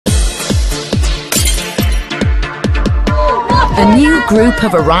A new group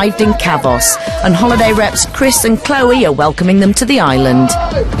have arrived in Kavos, and holiday reps Chris and Chloe are welcoming them to the island.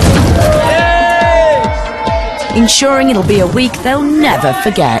 Ensuring it'll be a week they'll never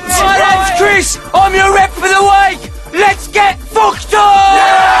forget. My name's Chris, I'm your rep for the week! Let's get fucked up!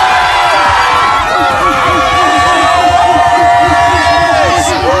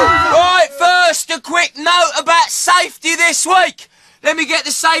 Right, first a quick note about safety this week. Let me get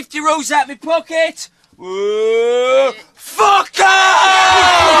the safety rules out of my pocket. Whoa. Fuck And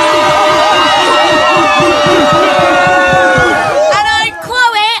I'm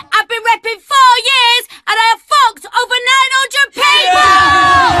Chloe, I've been repping 4 years and I have fucked over 900 people!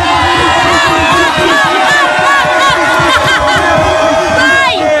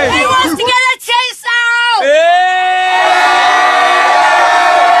 Right, who wants to get a tits out?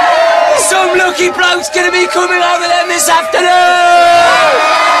 Some lucky bloke's gonna be coming over them this afternoon!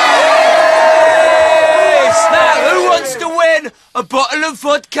 A bottle of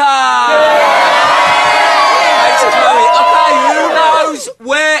vodka! Thanks, Chloe. Okay, who knows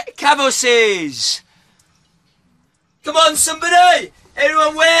where Kavos is? Come on, somebody!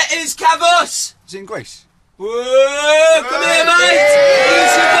 Anyone, where is Kavos? Is it in Greece? Whoa! Come here, mate!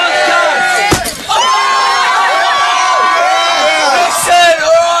 Here's your vodka! Oh! Listen,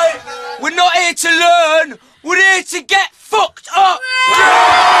 alright? We're not here to learn, we're here to get fucked up!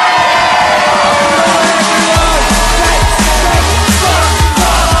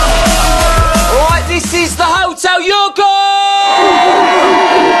 This is the Hotel Yorgos!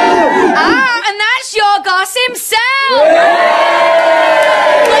 Ah, and that's Yorgos himself!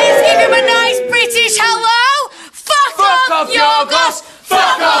 Please give him a nice British hello! Fuck off, Yorgos!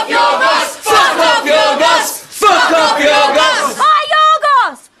 Fuck off, Yorgos! Fuck off, Yorgos! Fuck off, Yorgos! Hi,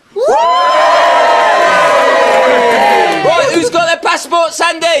 Yorgos! Right, who's got their passport,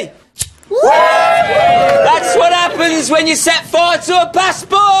 Sandy? That's what happens when you set fire to a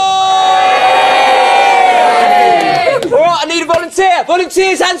passport! Alright, I need a volunteer.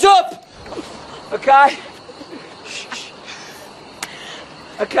 Volunteers, hands up! Okay.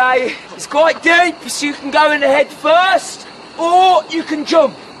 Okay, it's quite deep, so you can go in the head first, or you can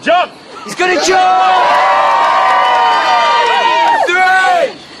jump. Jump! He's gonna jump!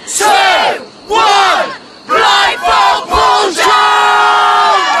 3, 2, 1, blindfold pull jump!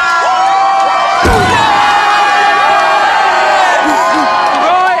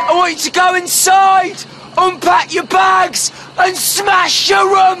 Right, I want you to go inside, unpack your bags, and smash your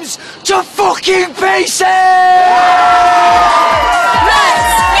rooms to fucking pieces! Let's